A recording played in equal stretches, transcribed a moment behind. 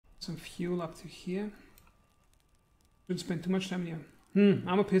Some fuel up to here. Shouldn't spend too much time here.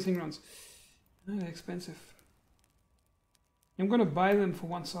 Armor piercing rounds. Oh, they're expensive. I'm gonna buy them for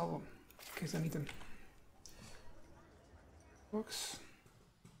 1 salvo, in case I need them. Box.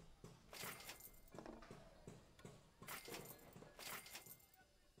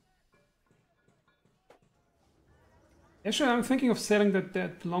 Actually, I'm thinking of selling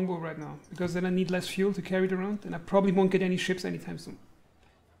that longbow right now, because then I need less fuel to carry it around, and I probably won't get any ships anytime soon.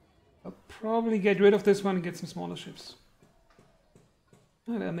 I'll probably get rid of this one and get some smaller ships.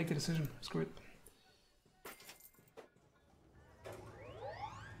 I'll make the decision. Screw it.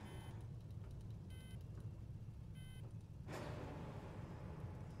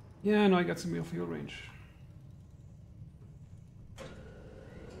 Yeah, no, I got some real fuel range.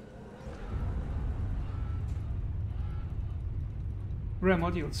 Rare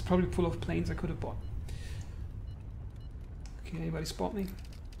modules, probably full of planes I could have bought. Okay, anybody spot me?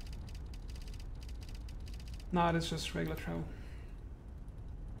 Nah, that's just regular travel.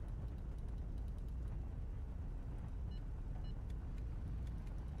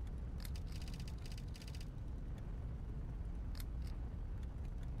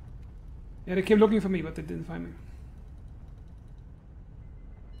 Yeah, they came looking for me, but they didn't find me.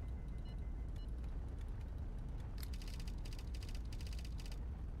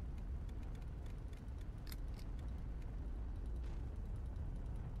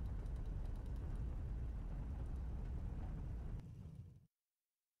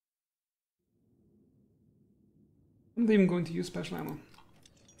 I'm not even going to use special ammo.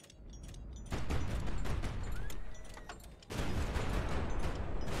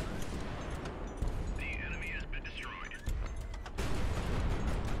 The enemy has been destroyed.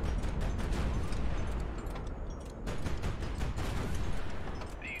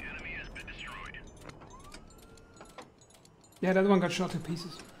 The enemy has been destroyed. Yeah, that one got shot to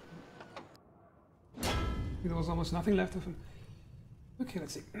pieces. There was almost nothing left of him. Okay,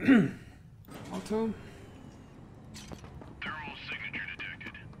 let's see. Auto. Thermal signature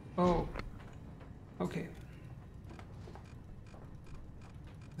detected. Oh. Okay.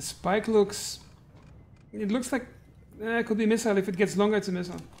 The spike looks... It looks like... it could be a missile. If it gets longer, it's a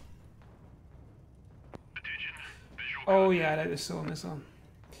missile. Attention. Visual Oh contact. yeah, that is so a missile.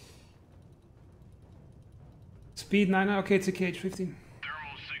 Speed 9, okay, it's a KH-15. Thermal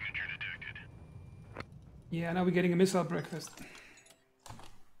signature detected. Yeah, now we're getting a missile breakfast.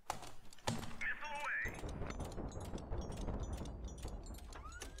 Missile away.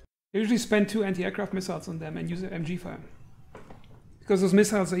 I usually spend 2 anti-aircraft missiles on them and use MG fire. Because those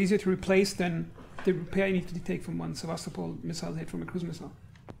missiles are easier to replace than the repair you need to take from one Sevastopol missile hit from a cruise missile.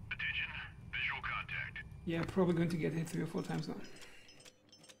 Attention. Visual contact. Yeah, I'm probably going to get hit 3 or 4 times now.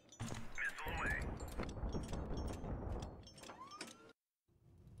 Missile away.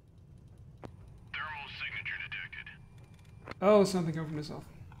 Thermal signature detected. Oh, something over missile.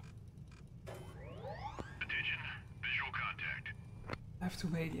 Attention. Visual contact. I have to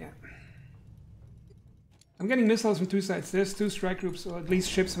wait, yeah. I'm getting missiles from 2 sides. There's 2 strike groups, or at least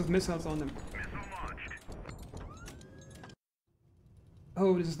ships with missiles on them. Missile launched.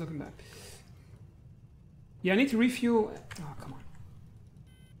 Oh, this is looking bad. Yeah, I need to refuel. Oh, come on.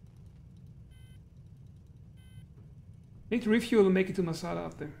 I need to refuel and make it to Masada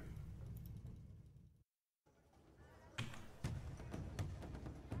up there.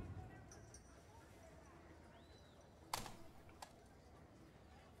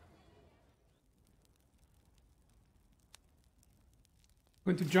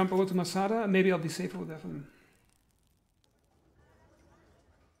 Going to jump over to Masada. Maybe I'll be safer with that one.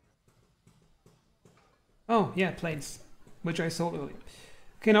 Oh, yeah, planes, which I sold earlier.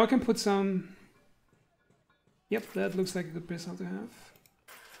 Okay, now I can put some... Yep, that looks like a good missile to have.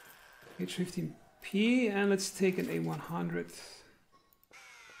 H-15P, and let's take an A-100.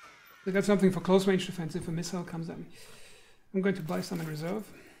 I got something for close range defense if a missile comes at me. I'm going to buy some in reserve.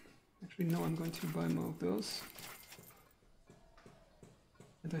 Actually, no, I'm going to buy more of those.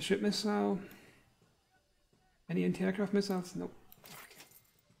 Anti-ship missile. Any anti-aircraft missiles? Nope.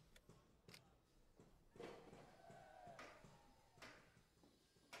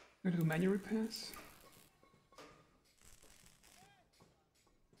 I'm going to do manual repairs.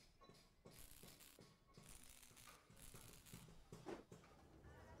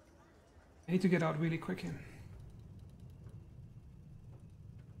 I need to get out really quick here.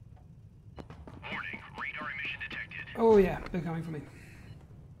 Warning. Radar emission detected. Oh yeah, they're coming for me.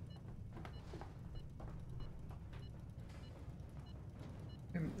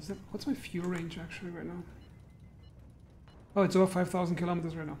 What's my fuel range actually right now? Oh, it's over 5,000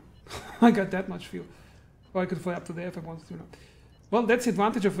 kilometers right now. I got that much fuel. Or I could fly up to there if I wanted to. Well, that's the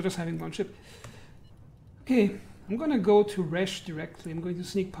advantage of just having one ship. Okay, I'm gonna go to Resh directly. I'm going to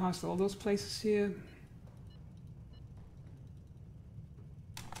sneak past all those places here.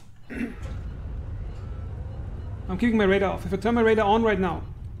 I'm keeping my radar off. If I turn my radar on right now,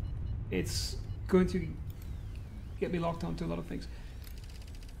 it's going to get me locked onto a lot of things.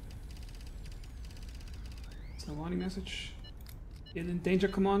 It's a warning message. You're in danger.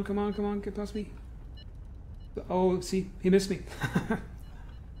 Come on, come on, come on. Get past me. Oh, see, he missed me.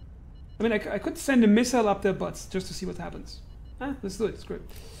 I mean, I could send a missile up their butts just to see what happens. Ah, let's do it. It's great.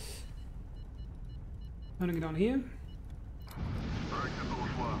 Turning it on here.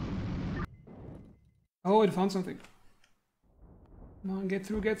 Oh, it found something. Come on, get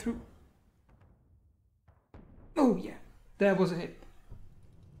through, get through. Oh, yeah. That was a hit.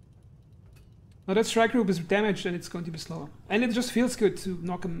 Now that strike group is damaged and it's going to be slower. And it just feels good to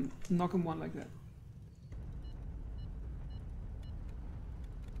knock him one like that.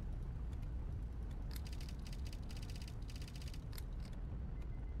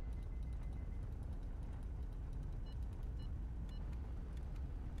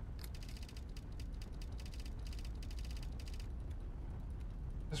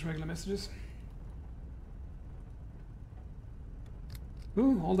 Just regular messages.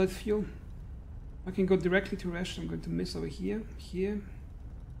 Ooh, all that fuel. I can go directly to Resh. I'm going to miss over here. Here.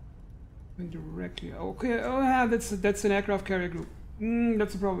 Going directly. Okay. Oh, yeah, that's an aircraft carrier group.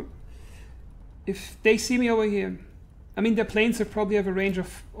 That's a problem. If they see me over here, I mean, their planes probably have a range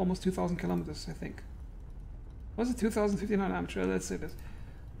of almost 2,000 kilometers, I think. Was it 2,000, 1,500? I'm sure. Let's say this.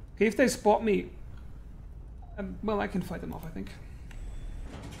 Okay, if they spot me, well, I can fight them off, I think.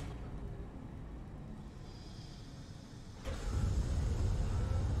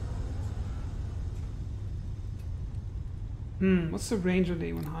 What's the range on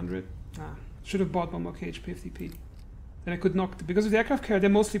the A100? Should have bought one more KH-50P. Then I could knock, because of the aircraft carrier, they're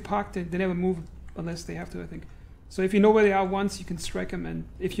mostly parked, they never move unless they have to, I think. So if you know where they are once, you can strike them, and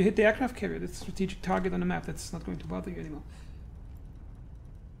if you hit the aircraft carrier, that's a strategic target on the map, that's not going to bother you anymore.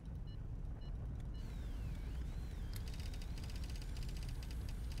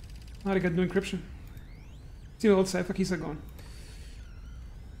 They got no encryption. See, all cipher keys are gone.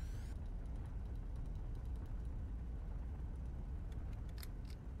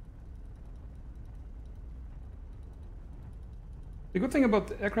 The good thing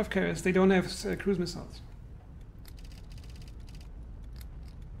about aircraft carriers, they don't have cruise missiles.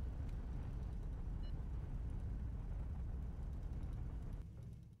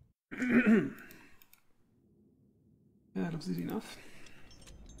 Yeah, that looks easy enough.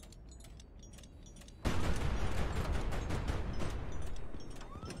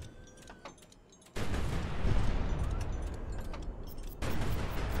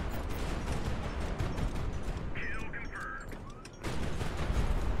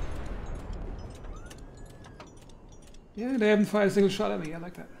 Yeah, they haven't fired a single shot at me. I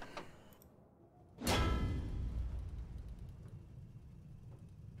like that.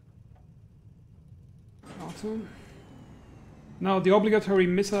 Auto. Now the obligatory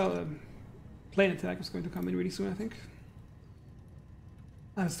missile plane attack is going to come in really soon, I think.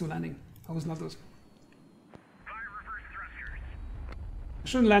 Let's do landing. I was not those. I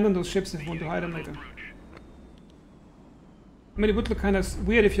shouldn't land on those ships if I want to hide them later. I mean, it would look kind of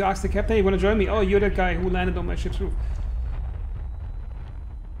weird if you ask the captain, hey, you want to join me? Oh, you're that guy who landed on my ship's roof.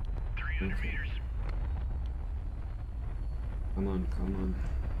 300 meters. Come on, come on.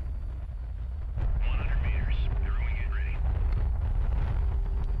 100 meters. Throwing it ready.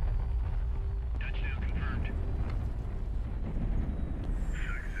 Touchdown confirmed.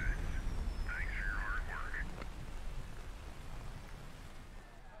 Success. Thanks for your hard work.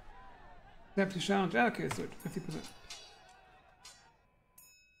 Accept the challenge. Ah, okay, let's do it. 50%.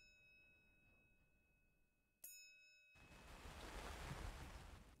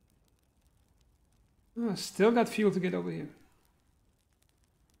 Oh, still got fuel to get over here.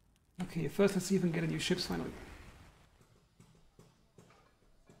 Okay, first let's see if we can get a new ships finally.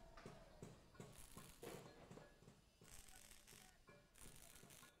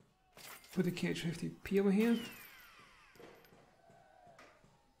 Put the KH-50P over here.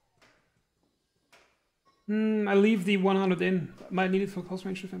 I leave the 100 in. Might need it for close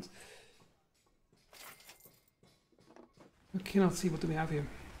range defense. Okay, let's see, what do we have here?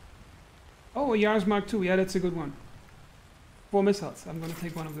 Oh, a Yars Mark II. Yeah, that's a good one. 4 missiles. I'm going to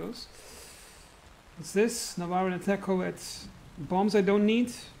take one of those. What's this? Navaran attack corvette. Bombs I don't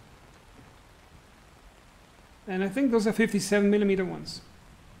need. And I think those are 57mm ones.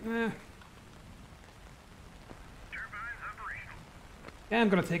 Yeah, I'm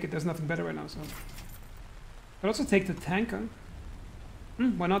going to take it. There's nothing better right now, so. I'll also take the tanker.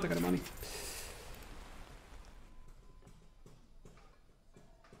 Why not? I got the money.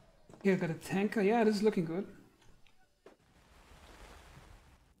 Here I got a tanker. Yeah, this is looking good.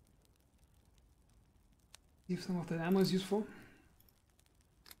 See if some of the ammo is useful.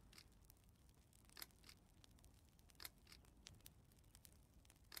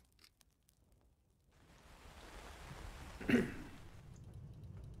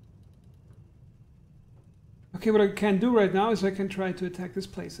 Okay, what I can do right now is I can try to attack this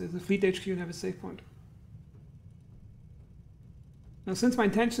place. There's a fleet HQ and have a save point. Now, since my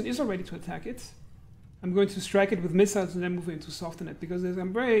intention is already to attack it, I'm going to strike it with missiles and then move in to soften it, because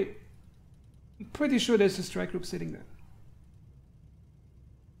I'm pretty sure there's a strike group sitting there.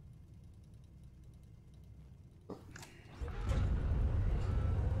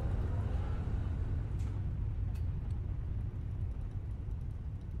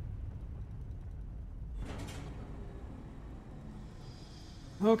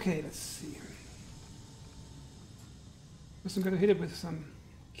 Okay, let's see. First I'm gonna hit it with some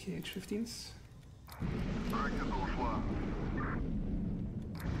KH-15s. I'm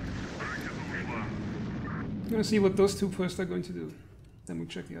gonna see what those two first are going to do. Then we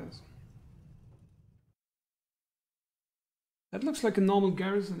check the others. That looks like a normal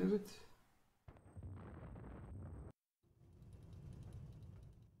garrison, is it?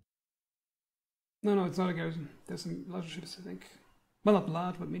 No, it's not a garrison. There's some larger ships, I think. Well, not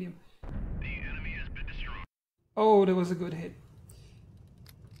large, but medium. The enemy has been destroyed. Oh, that was a good hit.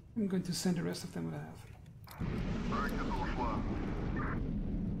 I'm going to send the rest of them what I have.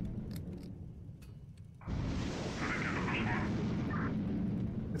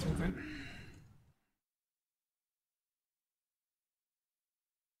 Let's move in.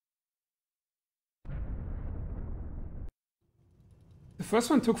 The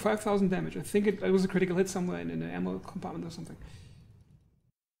first one took 5,000 damage. I think it was a critical hit somewhere in the ammo compartment or something.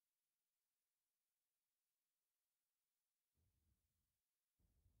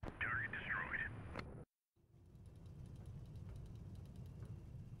 Target destroyed.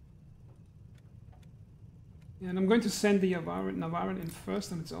 Yeah, and I'm going to send the Navaran in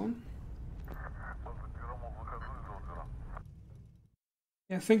first on its own.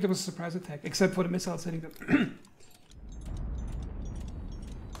 Yeah, I think there was a surprise attack, except for the missiles hitting them.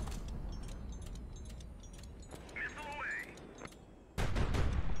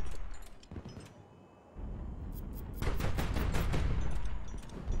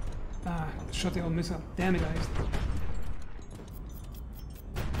 Shot the old missile. Damn it, guys.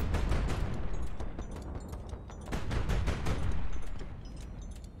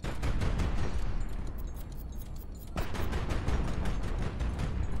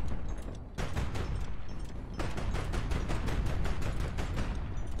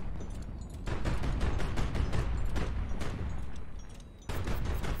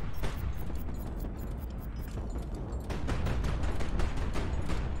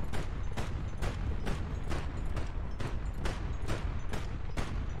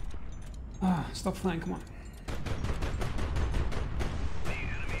 Stop flying, come on. The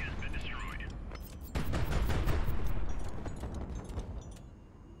enemy has been destroyed.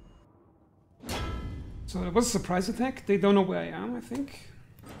 So it was a surprise attack. They don't know where I am, I think.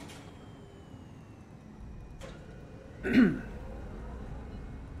 Let's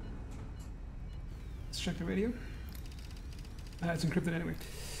check the radio. It's encrypted anyway.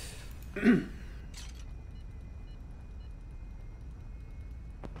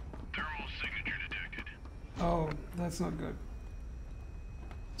 Oh, that's not good.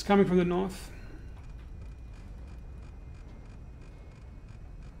 It's coming from the north.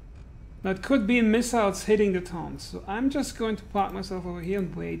 That could be missiles hitting the town, so I'm just going to park myself over here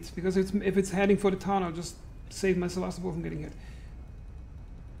and wait, because if it's heading for the town, I'll just save my Sevastopol from getting hit.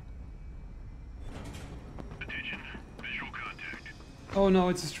 Attention, visual contact. Oh no,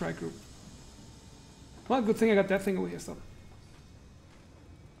 it's a strike group. Well, good thing I got that thing over here, stop.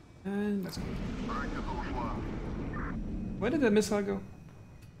 And let's go. Where did that missile go?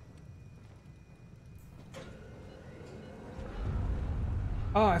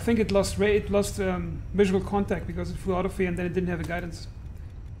 Ah, I think it lost visual contact because it flew out of here and then it didn't have a guidance.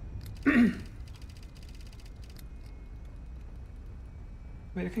 Wait,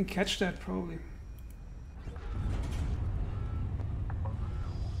 I can catch that probably.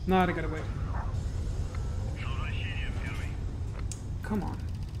 No, they gotta wait. Come on.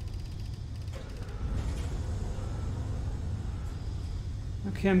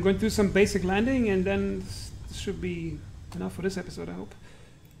 Okay, I'm going to do some basic landing and then this should be enough for this episode, I hope.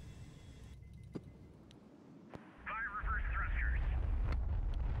 Fire reverse thrusters.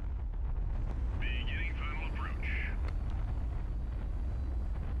 Beginning final approach.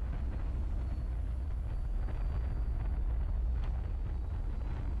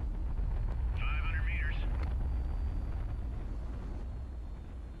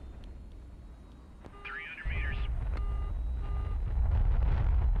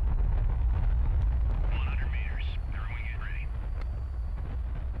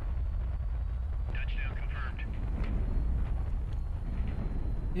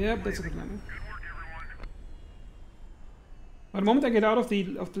 Yep, that's a good landing. Good work, everyone. But the moment I get out of the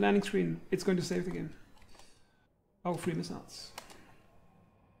landing screen, it's going to save the game. Oh, 3 missiles.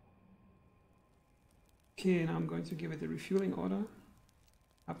 Okay, now I'm going to give it a refueling order.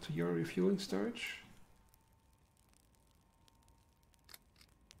 Up to your refueling storage.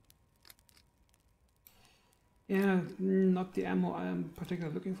 Yeah, not the ammo I'm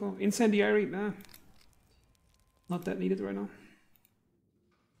particularly looking for. Incendiary, nah. Not that needed right now.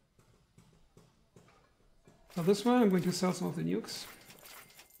 For this one, I'm going to sell some of the nukes.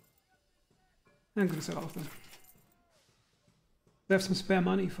 I'm going to sell all of them. I have some spare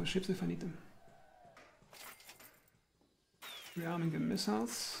money for ships if I need them. Rearming the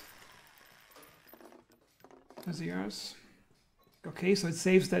missiles. SERs. Okay, so it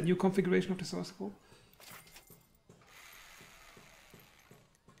saves that new configuration of the Sevastopol.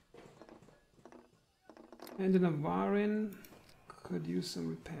 And the Navarin could use some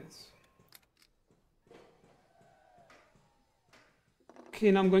repairs. Okay,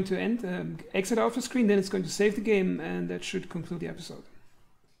 now I'm going to exit out of the screen, then it's going to save the game, and that should conclude the episode.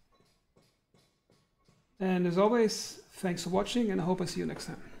 And as always, thanks for watching, and I hope I see you next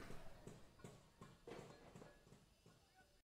time.